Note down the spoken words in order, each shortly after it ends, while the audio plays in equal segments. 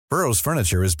Burrow's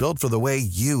furniture is built for the way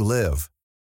you live.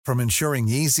 From ensuring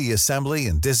easy assembly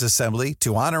and disassembly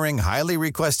to honoring highly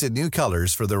requested new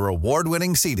colors for their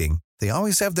award-winning seating, they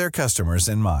always have their customers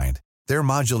in mind. Their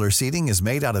modular seating is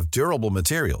made out of durable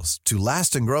materials to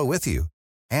last and grow with you.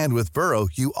 And with Burrow,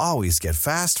 you always get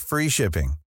fast, free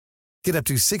shipping. Get up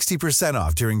to 60%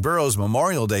 off during Burrow's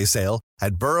Memorial Day sale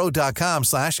at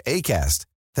burrow.com/ACAST.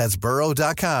 That's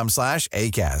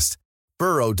burrow.com/ACAST.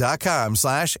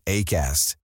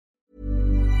 burrow.com/ACAST.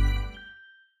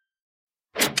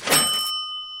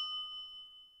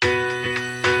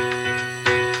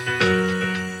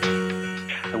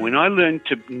 And when I learned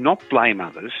to not blame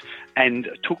others and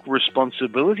took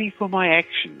responsibility for my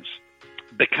actions,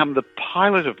 become the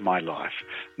pilot of my life,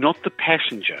 not the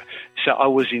passenger, so I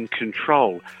was in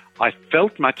control, I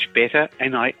felt much better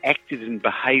and I acted and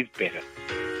behaved better.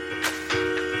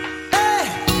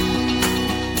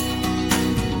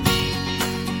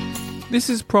 This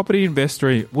is Property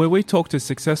Investory, where we talk to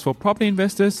successful property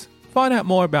investors, find out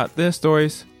more about their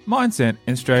stories, mindset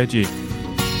and strategy.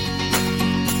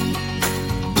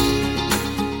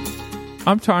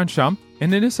 I'm Tyron Shum,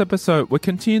 and in this episode, we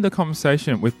continue the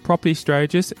conversation with property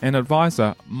strategist and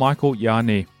advisor Michael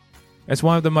Yardney. As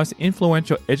one of the most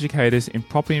influential educators in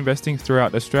property investing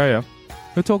throughout Australia,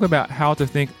 he'll talk about how to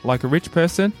think like a rich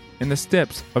person and the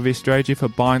steps of his strategy for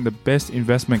buying the best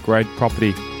investment grade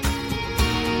property.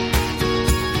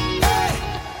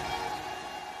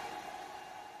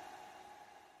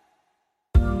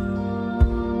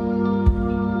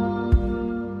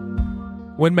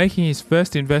 When making his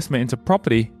first investment into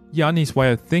property, Yardney's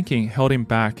way of thinking held him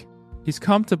back. He's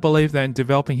come to believe that in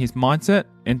developing his mindset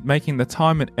and making the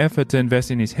time and effort to invest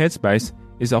in his headspace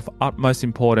is of utmost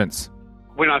importance.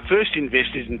 When I first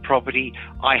invested in property,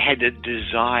 I had a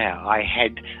desire, I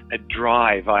had a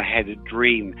drive, I had a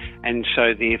dream, and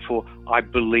so therefore I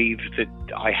believed that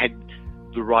I had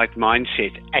the right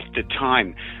mindset at the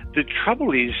time. The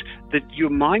trouble is that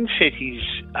your mindset is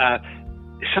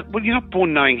you're not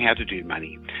born knowing how to do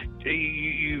money.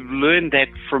 You learn that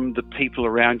from the people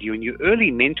around you, and your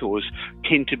early mentors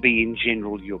tend to be, in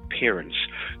general, your parents.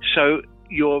 So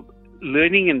your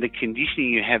learning and the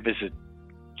conditioning you have as a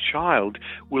child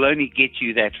will only get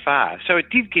you that far. So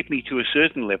it did get me to a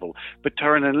certain level. But,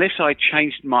 Tyron, unless I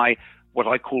changed my, what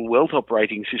I call wealth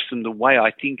operating system, the way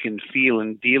I think and feel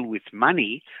and deal with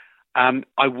money,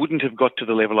 I wouldn't have got to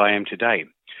the level I am today.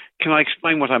 Can I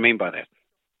explain what I mean by that?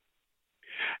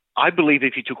 I believe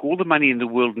if you took all the money in the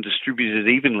world and distributed it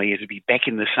evenly, it would be back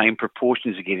in the same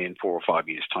proportions again in 4 or 5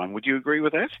 years' time. Would you agree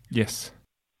with that? Yes.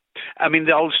 I mean,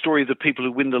 the old story of the people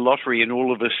who win the lottery and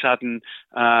all of a sudden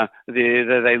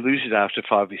they lose it after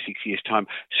 5 or 6 years' time.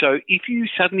 So if you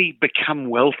suddenly become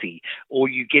wealthy, or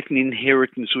you get an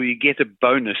inheritance, or you get a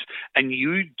bonus, and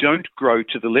you don't grow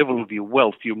to the level of your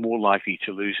wealth, you're more likely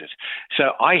to lose it.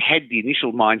 So I had the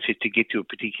initial mindset to get to a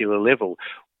particular level,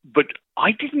 but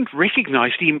I didn't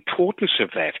recognize the importance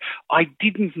of that. I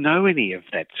didn't know any of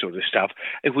that sort of stuff.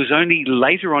 It was only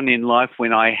later on in life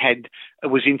when I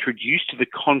was introduced to the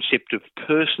concept of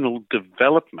personal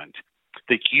development,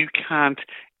 that you can't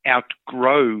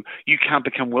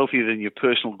become wealthier than your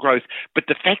personal growth. But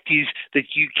the fact is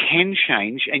that you can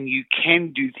change and you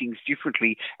can do things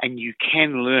differently and you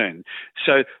can learn.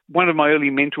 So one of my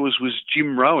early mentors was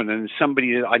Jim Rohn, and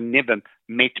somebody that I never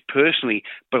met personally,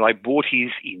 but I bought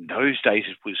his, in those days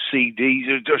it was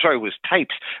it was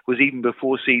tapes, it was even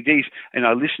before CDs, and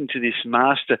I listened to this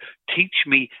master teach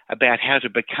me about how to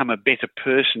become a better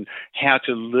person, how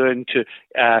to learn to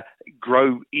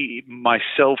grow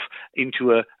myself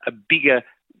into a bigger,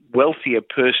 wealthier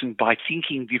person by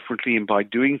thinking differently and by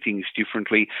doing things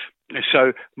differently.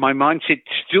 So my mindset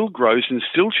still grows and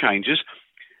still changes.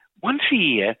 Once a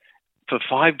year, for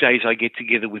 5 days, I get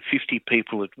together with 50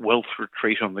 people at Wealth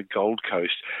Retreat on the Gold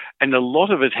Coast. And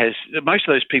most of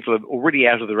those people are already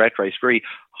out of the rat race, very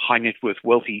high net worth,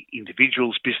 wealthy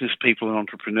individuals, business people and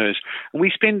entrepreneurs. And we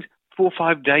spend 4 or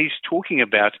 5 days talking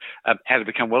about how to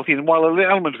become wealthy. And while an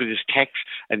element of it is tax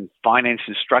and finance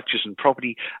and structures and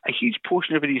property, a huge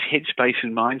portion of it is headspace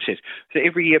and mindset. So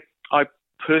every year I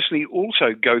personally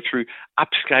also go through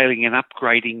upscaling and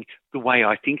upgrading the way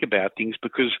I think about things,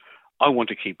 because I want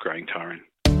to keep growing, Tyron.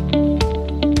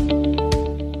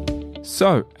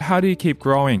 So, how do you keep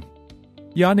growing?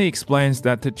 Yardney explains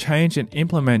that to change and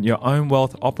implement your own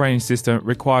wealth operating system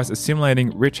requires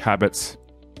assimilating rich habits.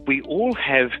 We all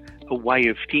have a way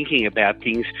of thinking about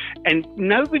things, and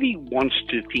nobody wants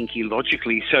to think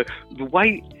illogically. So the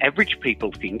way average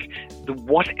people think,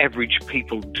 what average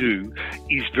people do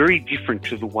is very different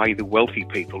to the way the wealthy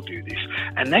people do this.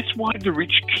 And that's why the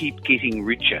rich keep getting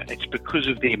richer. It's because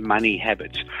of their money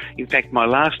habits. In fact, my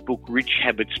last book, Rich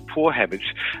Habits, Poor Habits,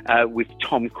 with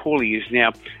Tom Corley, is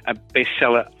now a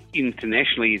bestseller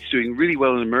internationally. It's doing really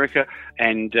well in America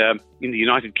and in the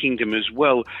United Kingdom as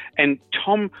well. And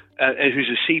Tom, who's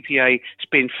a CPA,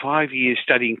 spent 5 years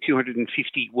studying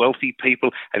 250 wealthy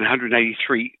people and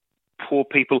 183 poor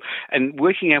people and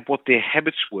working out what their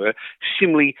habits were.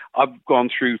 Similarly, I've gone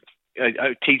through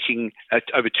teaching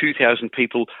over 2,000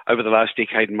 people over the last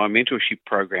decade in my mentorship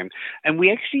program. And we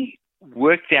actually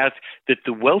worked out that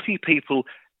the wealthy people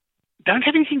don't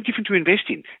have anything different to invest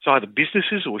in. It's either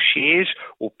businesses or shares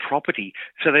or property.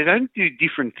 So they don't do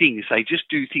different things. They just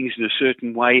do things in a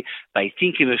certain way. They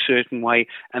think in a certain way,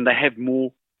 and they have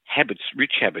more habits,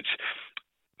 rich habits.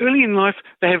 Early in life,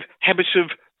 they have habits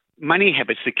of money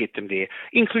habits that get them there,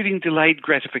 including delayed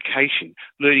gratification,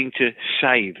 learning to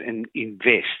save and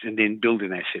invest and then build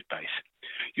an asset base.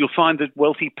 You'll find that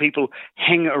wealthy people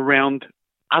hang around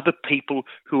other people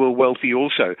who are wealthy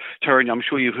also. Torrin, I'm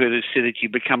sure you've heard it said that you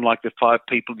become like the 5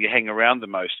 people you hang around the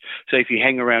most. So if you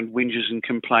hang around whingers and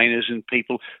complainers and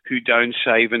people who don't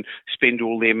save and spend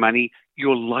all their money,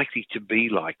 you're likely to be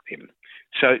like them.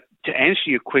 So to answer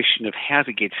your question of how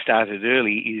to get started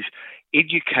early is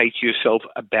educate yourself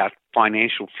about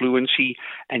financial fluency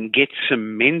and get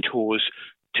some mentors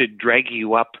to drag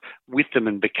you up with them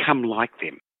and become like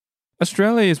them.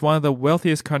 Australia is one of the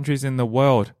wealthiest countries in the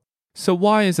world. So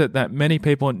why is it that many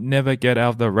people never get out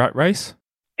of the rat race?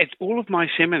 At all of my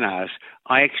seminars,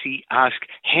 I actually ask,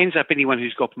 hands up anyone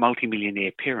who's got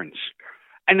multimillionaire parents.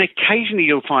 And occasionally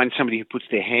you'll find somebody who puts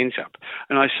their hands up.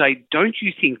 And I say, don't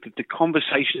you think that the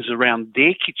conversations around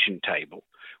their kitchen table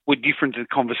were different to the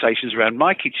conversations around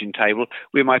my kitchen table,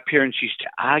 where my parents used to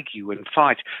argue and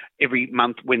fight every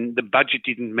month when the budget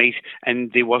didn't meet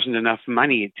and there wasn't enough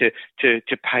money to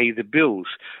pay the bills.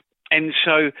 And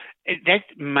so that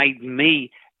made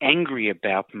me angry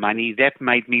about money. That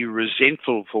made me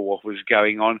resentful for what was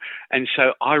going on. And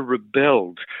so I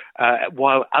rebelled.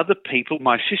 While other people,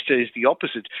 my sister is the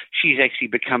opposite. She's actually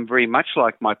become very much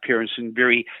like my parents and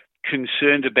very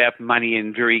concerned about money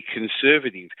and very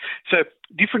conservative. So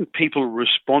different people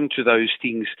respond to those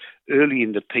things early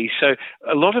in the piece. So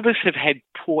a lot of us have had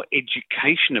poor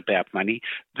education about money.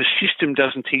 The system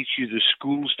doesn't teach you. The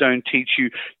schools don't teach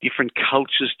you. Different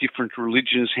cultures, different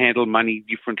religions handle money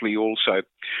differently also.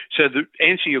 So the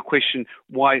answer to your question,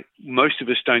 why most of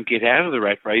us don't get out of the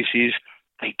rat race, is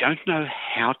they don't know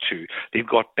how to. They've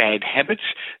got bad habits.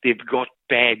 They've got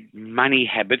bad money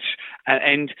habits.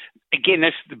 And again,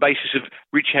 that's the basis of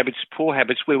rich habits, poor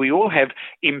habits, where we all have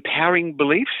empowering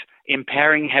beliefs,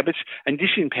 empowering habits, and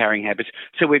disempowering habits.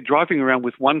 So we're driving around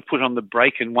with one foot on the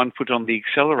brake and one foot on the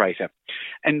accelerator.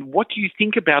 And what you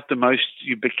think about the most,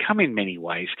 you become in many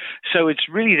ways. So it's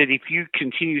really that if you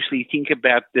continuously think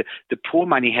about the poor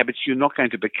money habits, you're not going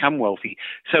to become wealthy.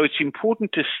 So it's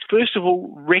important to, first of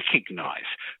all, recognize.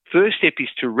 First step is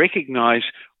to recognize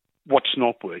what's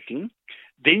not working.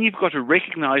 Then you've got to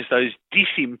recognize those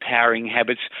disempowering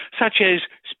habits, such as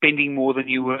spending more than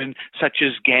you earn, such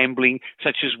as gambling,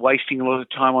 such as wasting a lot of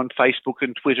time on Facebook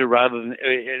and Twitter rather than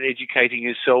educating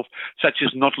yourself, such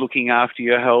as not looking after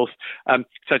your health,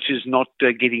 such as not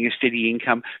getting a steady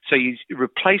income. So you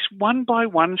replace one by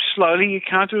one, slowly, you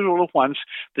can't do it all at once,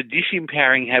 the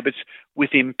disempowering habits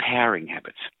with empowering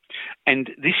habits.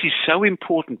 And this is so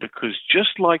important because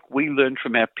just like we learned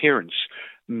from our parents,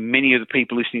 many of the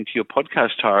people listening to your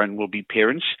podcast, Tyron, will be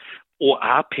parents or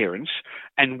are parents,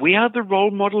 and we are the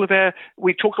role model of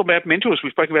we talk about mentors.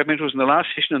 We spoke about mentors in the last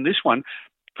session and this one.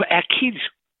 For our kids,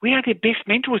 we are their best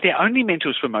mentors, their only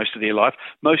mentors for most of their life,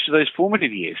 most of those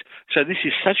formative years. So this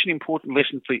is such an important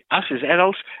lesson for us as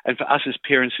adults and for us as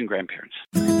parents and grandparents.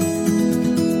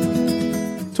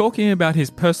 Talking about his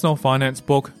personal finance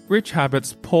book, Rich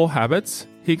Habits, Poor Habits,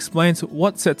 he explains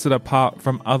what sets it apart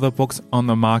from other books on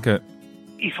the market.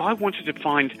 If I wanted to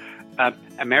find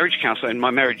a marriage counsellor, and my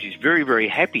marriage is very, very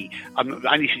happy, I'm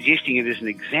only suggesting it as an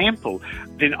example,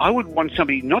 then I would want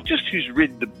somebody not just who's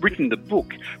written the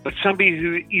book, but somebody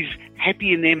who is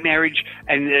happy in their marriage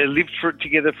and lived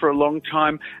together for a long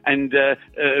time and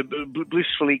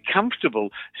blissfully comfortable.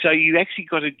 So you actually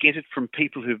got to get it from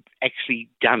people who've actually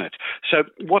done it. So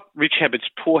what Rich Habits,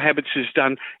 Poor Habits has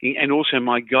done, and also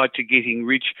my guide to getting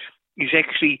rich, is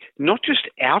actually not just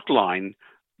outline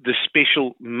the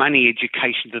special money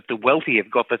education that the wealthy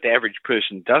have got that the average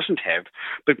person doesn't have,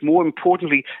 but more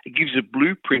importantly, it gives a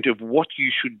blueprint of what you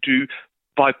should do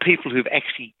by people who've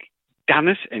actually done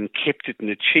it and kept it and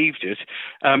achieved it.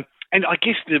 And I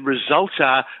guess the results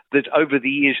are that over the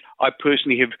years, I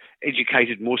personally have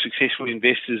educated more successful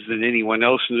investors than anyone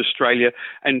else in Australia,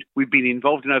 and we've been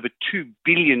involved in over $2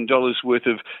 billion worth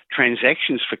of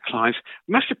transactions for clients.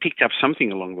 We must have picked up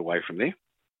something along the way from there.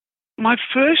 My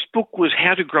first book was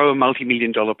How to Grow a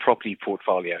Multi-Million-Dollar Property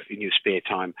Portfolio in Your Spare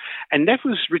Time, and that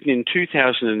was written in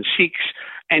 2006,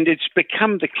 and it's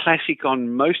become the classic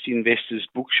on most investors'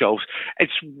 bookshelves.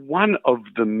 It's one of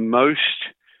the most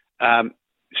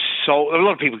sold. A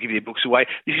lot of people give their books away.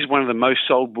 This is one of the most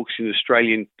sold books in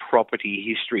Australian property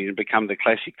history and become the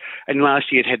classic. And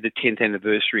last year it had the 10th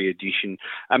anniversary edition.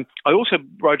 I also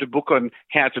wrote a book on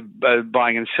how to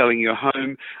buying and selling your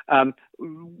home.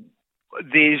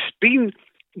 There's been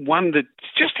one that's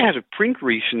just out of print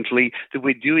recently that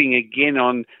we're doing again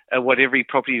on what every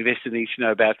property investor needs to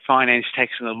know about finance,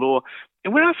 tax and the law.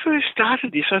 And when I first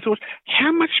started this, I thought,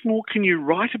 how much more can you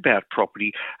write about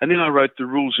property? And then I wrote The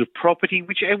Rules of Property,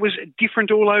 which was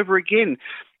different all over again.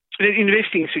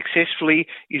 Investing Successfully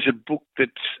is a book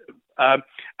that's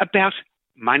about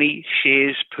money,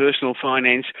 shares, personal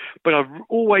finance, but I've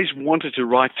always wanted to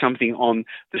write something on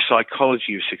the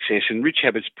psychology of success. And Rich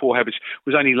Habits, Poor Habits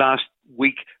was only last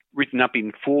week written up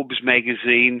in Forbes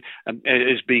magazine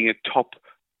as being a top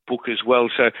book as well.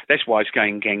 So that's why it's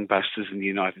going gangbusters in the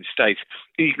United States.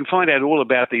 And you can find out all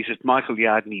about these at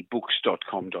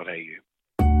michaelyardneybooks.com.au.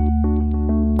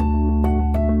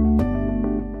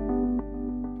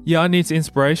 Yardney's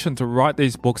inspiration to write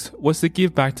these books was to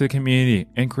give back to the community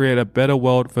and create a better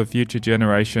world for future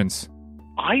generations.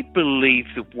 I believe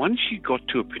that once you got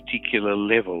to a particular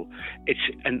level, it's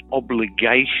an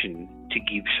obligation to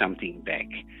give something back.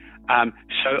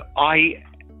 So I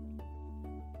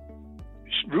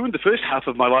ruined the first half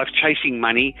of my life chasing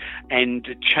money and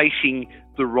chasing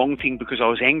the wrong thing because I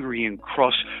was angry and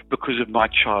cross because of my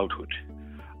childhood.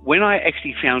 When I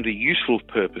actually found a useful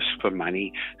purpose for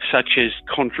money, such as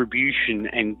contribution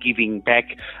and giving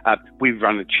back, we've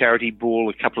run a charity ball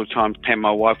a couple of times. Pam,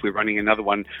 my wife, we're running another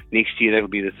one next year. That'll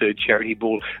be the third charity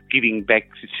ball. Giving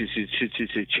back to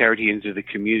charity and to the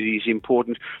community is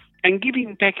important. And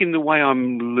giving back in the way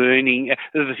I'm learning,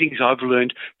 the things I've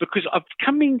learned, because I've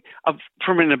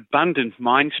from an abundant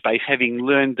mind space, having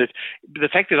learned that the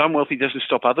fact that I'm wealthy doesn't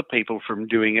stop other people from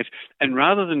doing it. And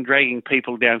rather than dragging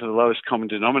people down to the lowest common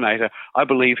denominator, I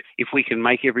believe if we can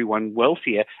make everyone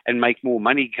wealthier and make more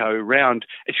money go around,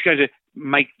 it's going to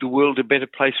make the world a better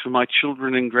place for my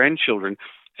children and grandchildren.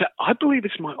 So I believe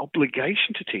it's my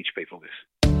obligation to teach people this.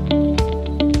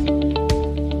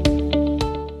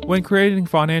 When creating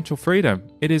financial freedom,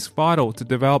 it is vital to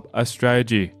develop a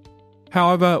strategy.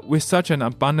 However, with such an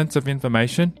abundance of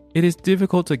information, it is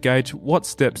difficult to gauge what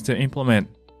steps to implement.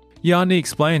 Yardney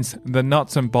explains the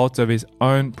nuts and bolts of his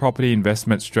own property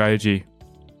investment strategy.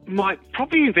 My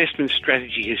property investment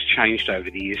strategy has changed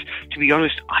over the years. To be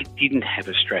honest, I didn't have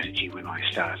a strategy when I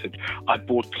started. I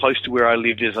bought close to where I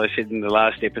lived, as I said in the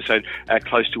last episode,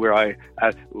 close to where I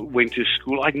went to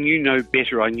school. I knew no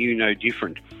better. I knew no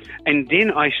different. And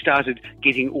then I started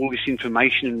getting all this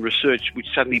information and research, which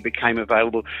suddenly became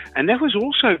available. And that was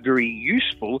also very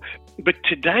useful. But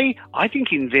today, I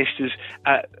think investors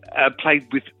are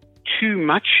plagued with too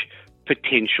much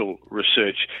potential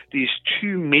research. There's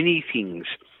too many things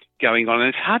going on, and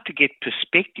it's hard to get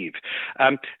perspective.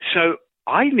 So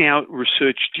I now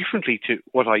research differently to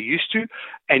what I used to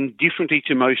and differently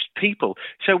to most people.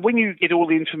 So when you get all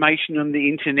the information on the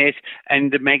internet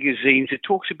and the magazines, it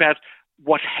talks about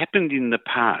what happened in the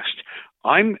past.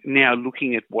 I'm now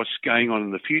looking at what's going on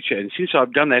in the future. And since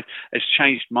I've done that, it's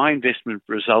changed my investment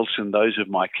results and those of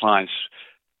my clients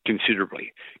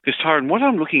considerably. Because, Tyron, what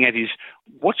I'm looking at is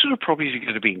what sort of properties are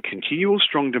going to be in continual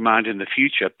strong demand in the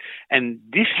future. And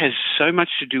this has so much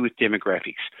to do with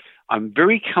demographics. I'm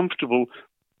very comfortable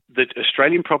that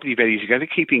Australian property values are going to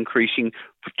keep increasing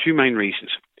for two main reasons.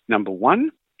 Number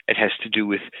one, it has to do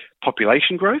with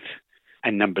population growth.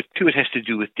 And number two, it has to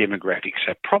do with demographics.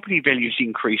 So property values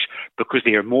increase because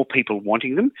there are more people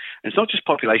wanting them. And it's not just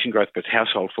population growth, but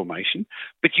household formation.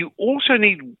 But you also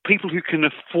need people who can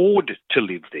afford to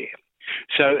live there.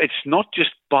 So it's not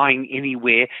just buying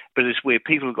anywhere, but it's where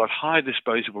people have got higher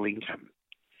disposable income.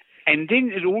 And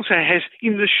then it also has,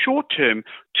 in the short term,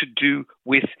 to do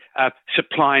with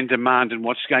supply and demand and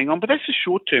what's going on. But that's a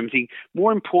short-term thing.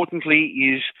 More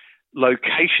importantly is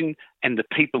location and the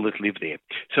people that live there.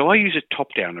 So I use a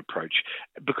top-down approach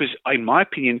because, in my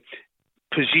opinion,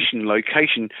 position,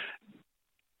 location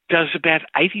does about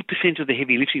 80% of the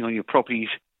heavy lifting on your properties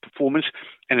performance,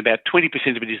 and about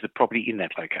 20% of it is the property in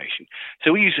that location.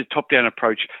 So we use a top-down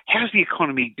approach. How's the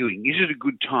economy doing? Is it a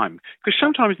good time? Because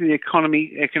sometimes in the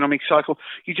economic cycle,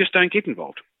 you just don't get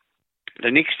involved. The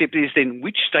next step is then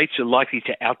which states are likely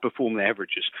to outperform the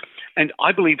averages. And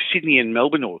I believe Sydney and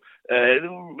Melbourne, or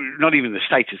not even the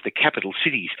states, it's the capital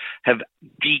cities, have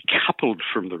decoupled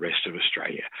from the rest of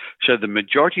Australia. So the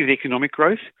majority of the economic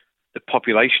growth, the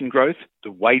population growth,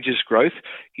 the wages growth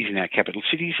is in our capital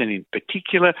cities, and in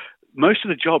particular, most of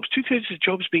the jobs, 2/3 of the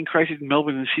jobs being created in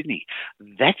Melbourne and Sydney.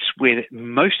 That's where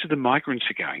most of the migrants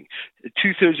are going.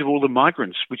 2/3 of all the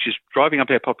migrants, which is driving up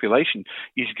our population,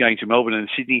 is going to Melbourne and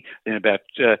Sydney. Then about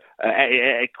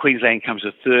Queensland comes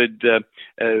a third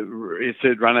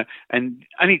runner, and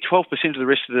only 12% of the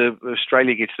rest of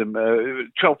Australia gets them.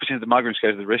 12% of the migrants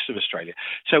go to the rest of Australia.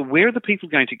 So where are the people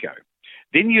going to go?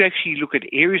 Then you actually look at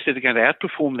areas that are going to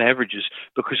outperform the averages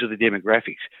because of the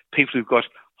demographics. People who've got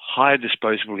higher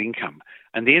disposable income.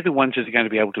 And they're the ones that are going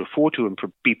to be able to afford to and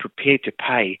be prepared to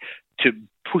pay to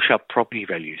push up property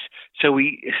values. So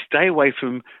we stay away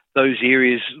from those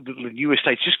areas, the newer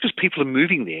states, just because people are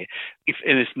moving there.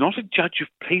 And it's not a judge of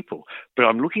people, but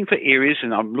I'm looking for areas,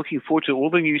 and I'm looking forward to all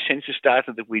the new census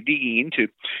data that we're digging into,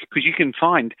 because you can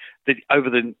find that over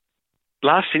the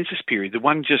last census period, the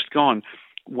one just gone,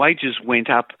 wages went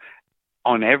up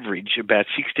on average about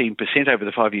 16% over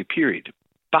the 5-year period.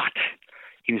 But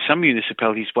in some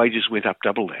municipalities, wages went up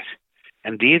double that.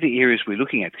 And they're the areas we're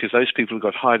looking at, because those people have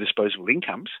got higher disposable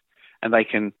incomes and they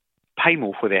can pay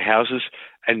more for their houses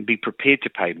and be prepared to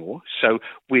pay more. So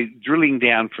we're drilling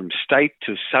down from state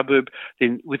to suburb.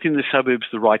 Then within the suburbs,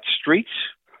 the right streets.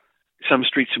 Some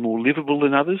streets are more livable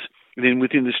than others. And then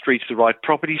within the streets, the right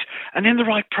properties. And then the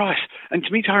right price. And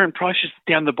to me, Tyrone, price is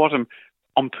down the bottom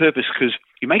on purpose, because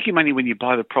you make your money when you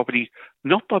buy the property,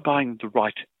 not by buying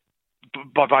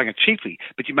it cheaply,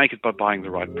 but you make it by buying the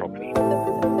right property.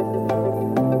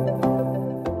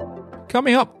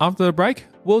 Coming up after the break,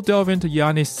 we'll delve into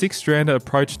Yardney's 6-stranded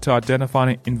approach to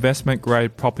identifying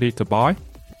investment-grade property to buy.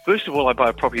 First of all, I buy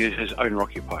a property that has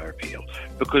owner-occupier appeal,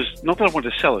 because not that I want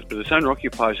to sell it, but its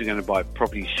owner-occupiers are going to buy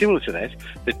properties similar to that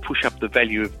push up the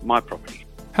value of my property.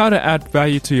 How to add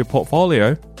value to your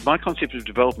portfolio. My concept of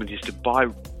development is to buy,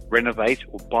 renovate,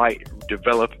 or buy,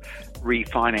 develop,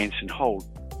 refinance and hold.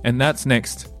 And that's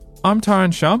next. I'm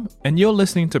Tyrone Shum, and you're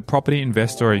listening to Property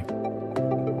Investory.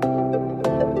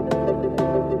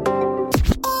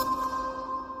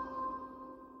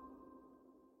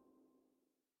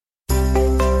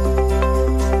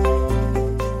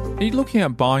 Are you looking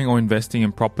at buying or investing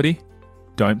in property?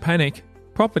 Don't panic.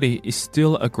 Property is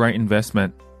still a great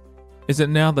investment. Is it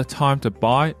now the time to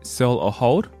buy, sell, or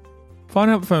hold?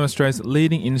 Find out from Australia's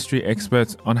leading industry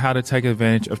experts on how to take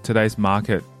advantage of today's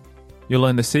market. You'll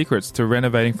learn the secrets to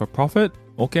renovating for profit,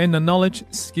 or gain the knowledge,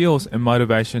 skills, and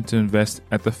motivation to invest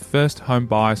at the First Home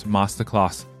Buyers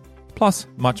Masterclass. Plus,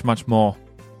 much, much more.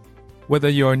 Whether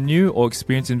you're a new or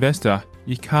experienced investor,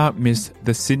 you can't miss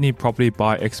the Sydney Property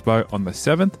Buy Expo on the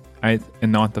 7th, 8th,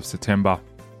 and 9th of September.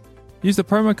 Use the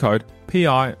promo code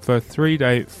PI for a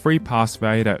 3-day free pass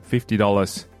valued at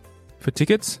 $50. For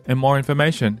tickets and more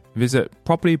information, visit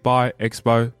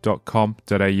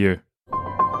propertybuyexpo.com.au.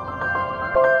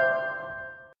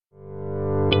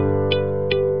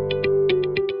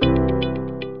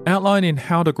 Outlining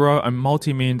how to grow a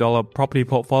multi-million-dollar property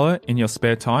portfolio in your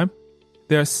spare time,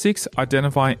 there are 6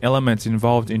 identifying elements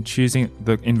involved in choosing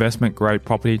the investment-grade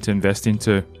property to invest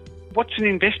into. What's an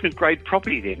investment-grade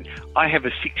property then? I have a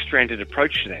 6-stranded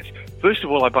approach to that. First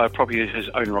of all, I buy a property that has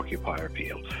owner-occupier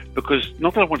appeal, because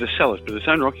not that I want to sell it, but its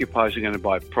owner-occupiers are going to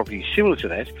buy properties similar to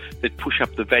that push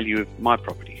up the value of my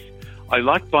properties. I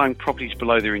like buying properties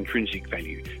below their intrinsic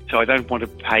value, so I don't want to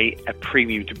pay a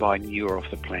premium to buy new or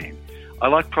off the plan. I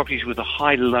like properties with a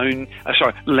high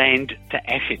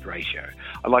land-to-asset ratio.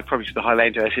 I like properties with a high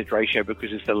land-to-asset ratio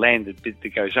because it's the land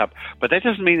that goes up. But that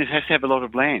doesn't mean it has to have a lot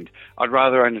of land. I'd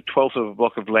rather own a 1/12 of a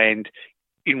block of land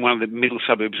in one of the middle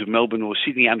suburbs of Melbourne or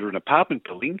Sydney under an apartment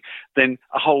building than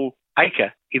a whole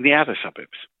acre in the outer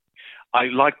suburbs. I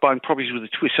like buying properties with a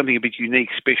twist, something a bit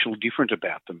unique, special, different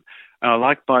about them. And I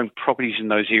like buying properties in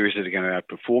those areas that are going to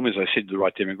outperform, as I said, the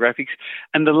right demographics.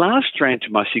 And the last strand to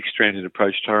my 6-stranded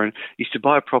approach, Tyrone, is to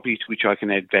buy a property to which I can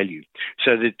add value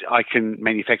so that I can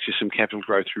manufacture some capital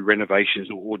growth through renovations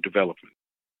or development.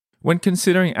 When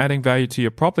considering adding value to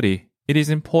your property, it is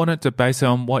important to base it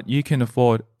on what you can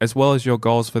afford, as well as your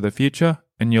goals for the future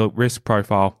and your risk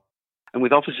profile. And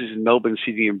with offices in Melbourne,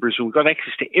 Sydney and Brisbane, we've got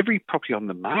access to every property on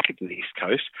the market in the East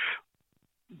Coast.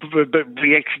 but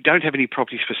we actually don't have any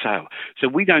properties for sale. So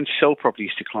we don't sell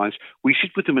properties to clients. We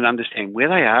sit with them and understand where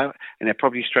they are, and our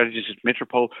property strategists at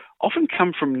Metropole often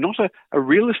come from not a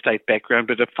real estate background,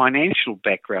 but a financial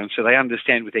background. So they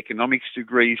understand with economics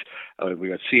degrees,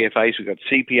 we've got CFAs, we've got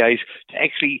CPAs, to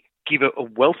actually give a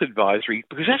wealth advisory,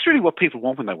 because that's really what people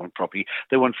want when they want property.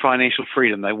 They want financial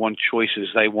freedom. They want choices.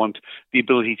 They want the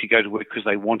ability to go to work because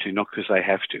they want to, not because they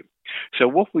have to. So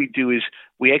what we do is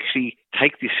we actually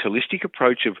take this holistic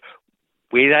approach of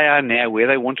where they are now, where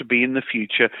they want to be in the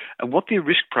future, and what their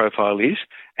risk profile is.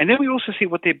 And then we also see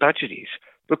what their budget is.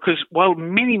 Because while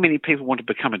many, many people want to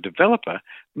become a developer,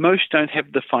 most don't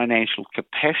have the financial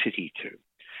capacity to.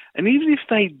 And even if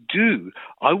they do,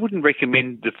 I wouldn't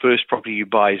recommend the first property you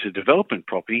buy as a development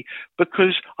property,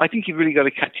 because I think you've really got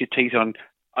to cut your teeth on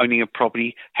owning a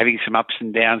property, having some ups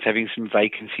and downs, having some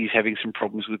vacancies, having some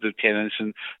problems with the tenants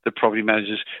and the property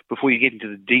managers before you get into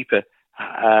the deeper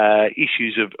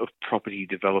issues of property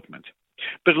development.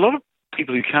 But a lot of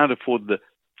people who can't afford the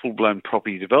full-blown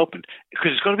property development,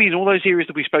 because it's got to be in all those areas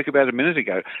that we spoke about a minute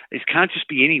ago. It can't just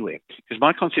be anywhere, because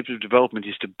my concept of development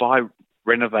is to buy,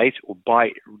 renovate, or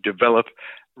buy, develop,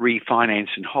 refinance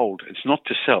and hold. It's not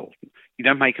to sell. You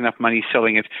don't make enough money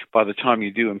selling it by the time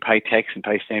you do and pay tax and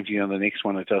pay stamp duty on the next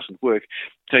one. It doesn't work.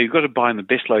 So you've got to buy in the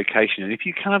best location. And if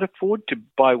you can't afford to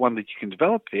buy one that you can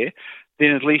develop there,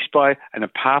 then at least buy an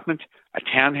apartment, a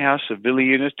townhouse, a villa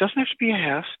unit. It doesn't have to be a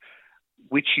house,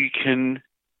 which you can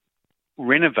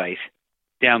renovate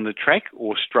down the track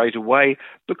or straight away,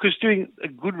 because doing a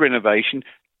good renovation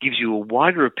gives you a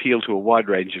wider appeal to a wide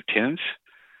range of tenants.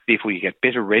 Therefore, you get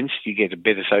better rents, you get a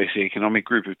better socioeconomic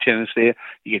group of tenants there,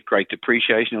 you get great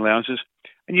depreciation allowances,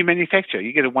 and you manufacture.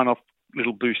 You get a one-off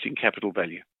little boost in capital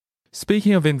value.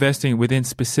 Speaking of investing within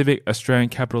specific Australian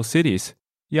capital cities,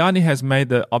 Yardney has made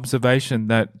the observation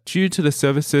that due to the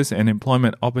services and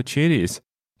employment opportunities,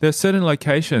 there are certain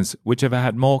locations which have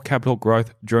had more capital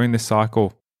growth during this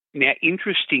cycle. Now,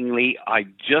 interestingly, I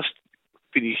just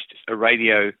finished a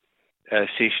radio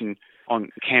session on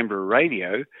Canberra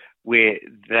Radio where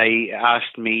they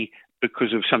asked me,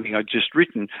 because of something I'd just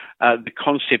written, the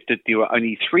concept that there were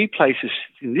only 3 places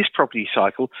in this property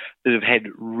cycle that have had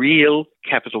real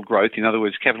capital growth, in other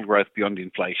words, capital growth beyond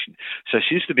inflation. So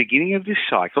since the beginning of this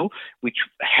cycle, which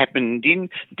happened in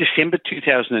December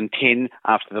 2010,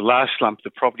 after the last slump,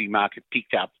 the property market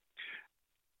picked up.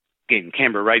 Again,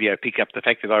 Canberra Radio picked up the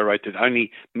fact that I wrote that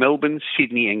only Melbourne,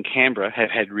 Sydney and Canberra have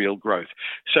had real growth.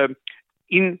 So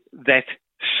in that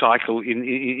cycle,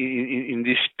 in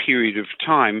this period of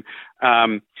time,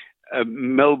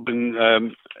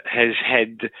 Melbourne has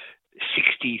had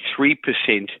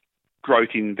 63% growth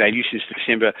in value since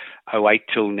December 2008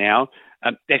 till now.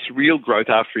 That's real growth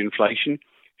after inflation.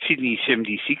 Sydney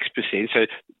 76%. So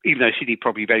even though Sydney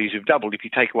property values have doubled, if you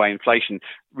take away inflation,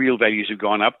 real values have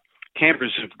gone up.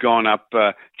 Canberra's have gone up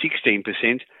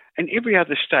 16%, and every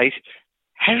other state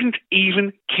hasn't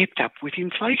even kept up with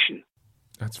inflation.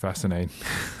 That's fascinating.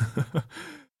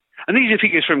 And these are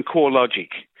figures from CoreLogic.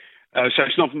 So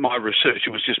it's not my research,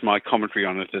 it was just my commentary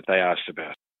on it that they asked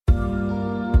about.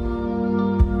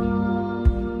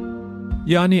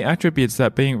 Yardney attributes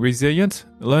that being resilient,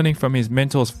 learning from his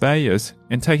mentor's failures,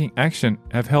 and taking action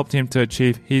have helped him to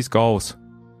achieve his goals.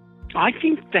 I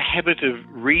think the habit of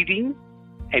reading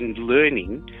and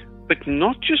learning, but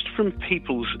not just from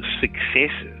people's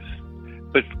successes,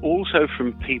 but also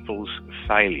from people's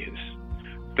failures,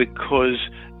 because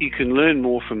you can learn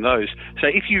more from those. So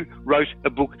if you wrote a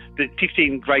book, the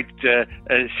 15 great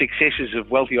successes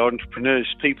of wealthy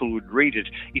entrepreneurs, people would read it.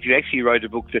 If you actually wrote a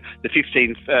book, the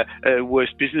 15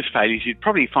 worst business failures, you'd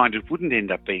probably find it wouldn't end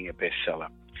up being a bestseller.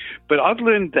 But I've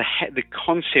learned the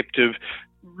concept of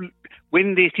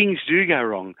when things do go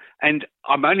wrong, and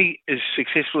I'm only as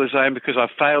successful as I am because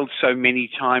I've failed so many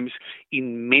times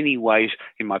in many ways,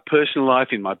 in my personal life,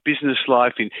 in my business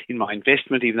life, in my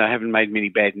investment, even though I haven't made many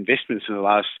bad investments in the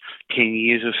last 10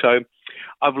 years or so.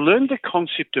 I've learned the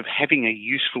concept of having a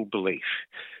useful belief.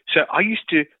 So I used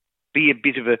to be a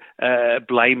bit of a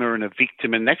blamer and a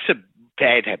victim, and that's a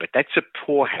bad habit. That's a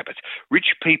poor habit.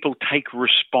 Rich people take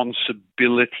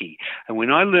responsibility. And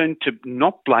when I learned to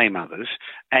not blame others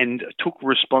and took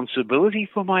responsibility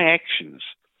for my actions,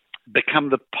 become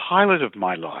the pilot of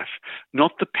my life,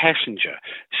 not the passenger,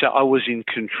 so I was in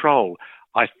control,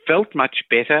 I felt much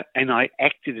better and I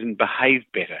acted and behaved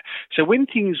better. So when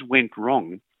things went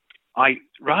wrong, I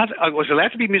was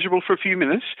allowed to be miserable for a few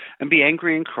minutes and be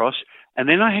angry and cross, and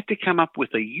then I had to come up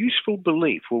with a useful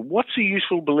belief. Well, what's a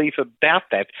useful belief about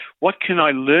that? What can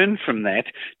I learn from that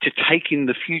to take in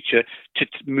the future to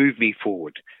move me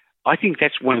forward? I think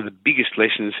that's one of the biggest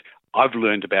lessons I've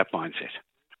learned about mindset.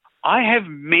 I have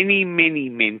many, many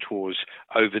mentors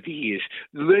over the years,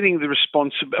 learning the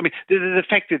responsibility. I mean, the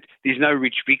fact that there's no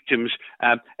rich victims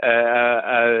is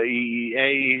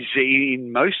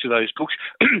in most of those books.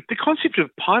 The concept of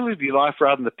pilot of your life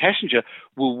rather than the passenger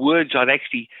were words I'd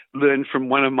actually learned from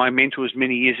one of my mentors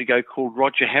many years ago called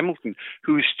Roger Hamilton,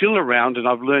 who is still around, and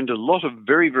I've learned a lot of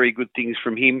very, very good things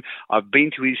from him. I've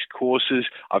been to his courses.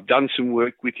 I've done some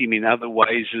work with him in other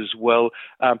ways as well.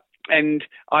 And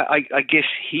I guess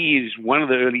he is one of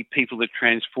the early people that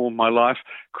transformed my life.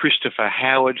 Christopher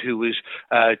Howard, who was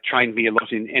trained me a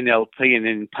lot in NLP and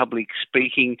in public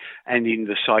speaking and in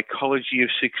the psychology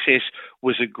of success,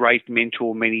 was a great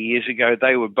mentor many years ago.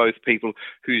 They were both people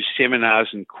whose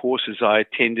seminars and courses I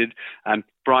attended.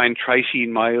 Brian Tracy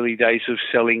in my early days of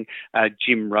selling,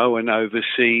 Jim Rowan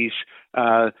overseas.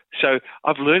 So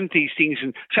I've learned these things.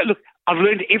 And so, look, I've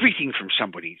learned everything from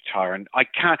somebody, Tyrone. I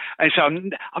can't, and so I'm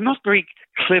not very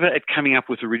clever at coming up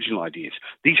with original ideas.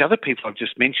 These other people I've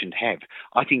just mentioned have.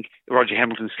 I think Roger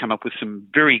Hamilton's come up with some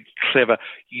very clever,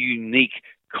 unique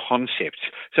concepts.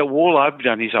 So all I've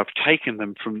done is I've taken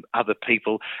them from other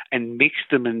people and mixed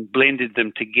them and blended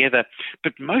them together.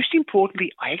 But most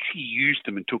importantly, I actually used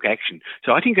them and took action.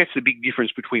 So I think that's the big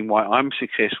difference between why I'm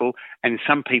successful and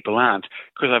some people aren't,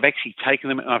 because I've actually taken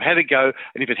them and I've had a go.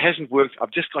 And if it hasn't worked,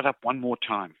 I've just got up one more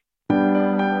time.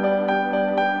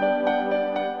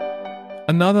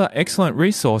 Another excellent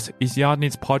resource is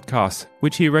Yardney's podcast,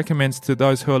 which he recommends to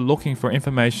those who are looking for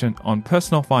information on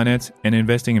personal finance and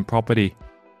investing in property.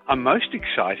 I'm most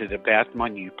excited about my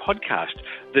new podcast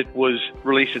that was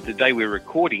released at the day we're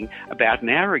recording about an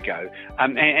hour ago.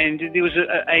 And there was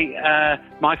a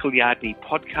Michael Yardney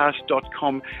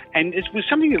podcast.com. And it was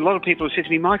something that a lot of people have said to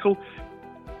me, Michael,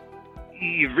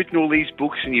 you've written all these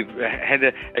books and you've had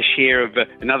a share of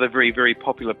another very, very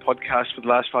popular podcast for the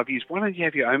last 5 years. Why don't you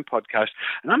have your own podcast?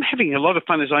 And I'm having a lot of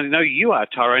fun, as I know you are,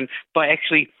 Tyrone, by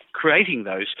actually creating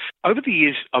those. Over the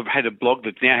years, I've had a blog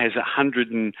that now has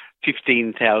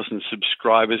 115,000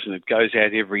 subscribers and it goes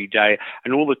out every day,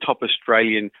 and all the top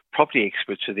Australian property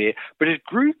experts are there. But it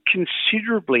grew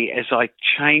considerably as I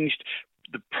changed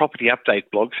the property update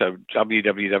blog, so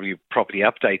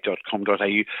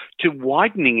www.propertyupdate.com.au, to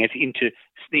widening it into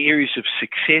the areas of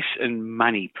success and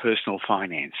money, personal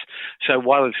finance. So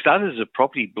while it started as a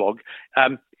property blog,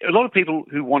 a lot of people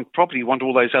who want property want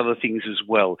all those other things as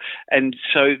well. And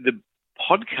so the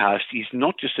podcast is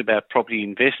not just about property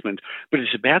investment, but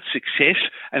it's about success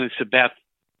and it's about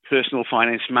personal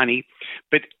finance, money.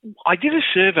 But I did a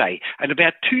survey and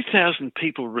about 2,000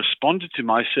 people responded to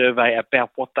my survey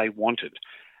about what they wanted.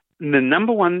 And the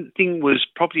number one thing was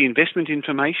property investment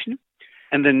information.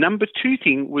 And the number two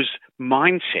thing was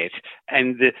mindset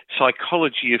and the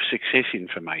psychology of success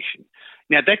information.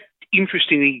 Now, that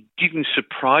interestingly didn't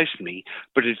surprise me,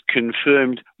 but it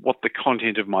confirmed what the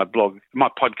content of my blog, my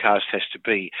podcast has to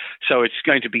be. So it's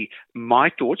going to be my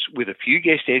thoughts with a few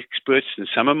guest experts and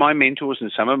some of my mentors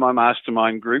and some of my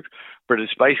mastermind group, but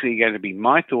it's basically going to be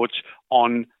my thoughts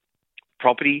on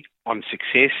property, on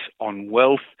success, on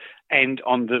wealth, and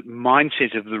on the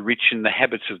mindset of the rich and the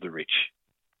habits of the rich.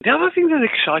 The other thing that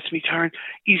excites me, Tyrone,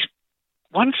 is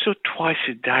once or twice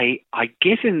a day, I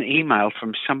get an email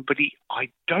from somebody I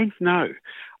don't know,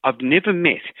 I've never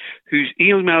met, who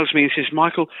emails me and says,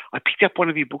 Michael, I picked up one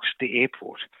of your books at the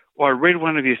airport, or I read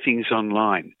one of your things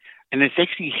online, and it's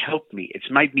actually helped me.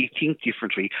 It's made me think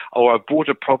differently, or I bought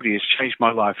a property that's changed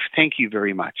my life. Thank you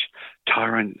very much.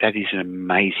 Tyrone, that is an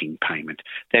amazing payment.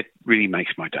 That really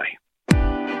makes my day.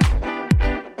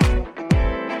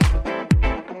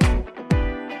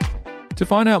 To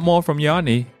find out more from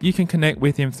Yardney, you can connect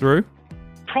with him through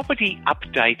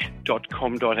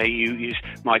propertyupdate.com.au is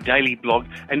my daily blog,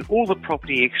 and all the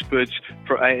property experts,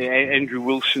 Andrew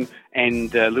Wilson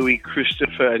and Louis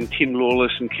Christopher and Tim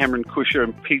Lawless and Cameron Kusher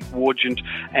and Pete Wargent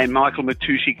and Michael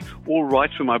Matusik all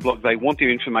write for my blog. They want their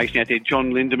information out there.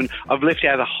 John Lindemann. I've left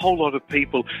out a whole lot of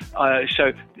people.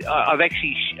 So I've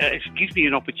actually, it gives me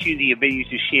an opportunity of me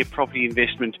to share property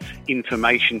investment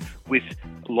information with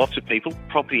lots of people,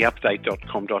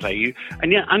 propertyupdate.com.au.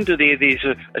 And yeah, under there's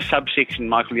a subsection,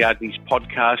 Michael Yardney's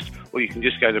podcast, or you can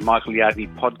just go to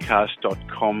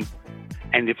michaelyardneypodcast.com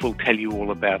and it will tell you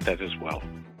all about that as well.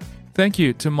 Thank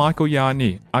you to Michael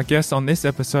Yardney, our guest on this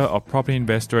episode of Property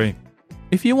Investory.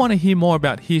 If you want to hear more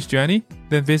about his journey,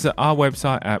 then visit our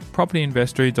website at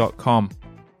propertyinvestory.com.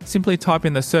 Simply type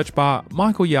in the search bar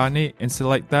Michael Yardney and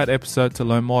select that episode to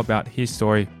learn more about his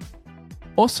story.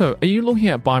 Also, are you looking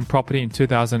at buying property in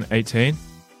 2018?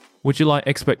 Would you like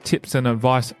expert tips and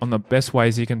advice on the best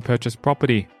ways you can purchase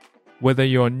property? Whether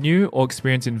you're a new or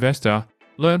experienced investor,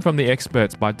 learn from the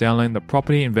experts by downloading the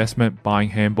Property Investment Buying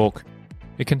Handbook.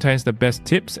 It contains the best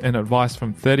tips and advice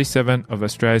from 37 of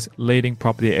Australia's leading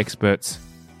property experts.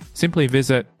 Simply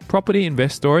visit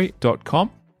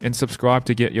propertyinveststory.com and subscribe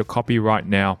to get your copy right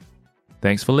now.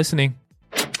 Thanks for listening.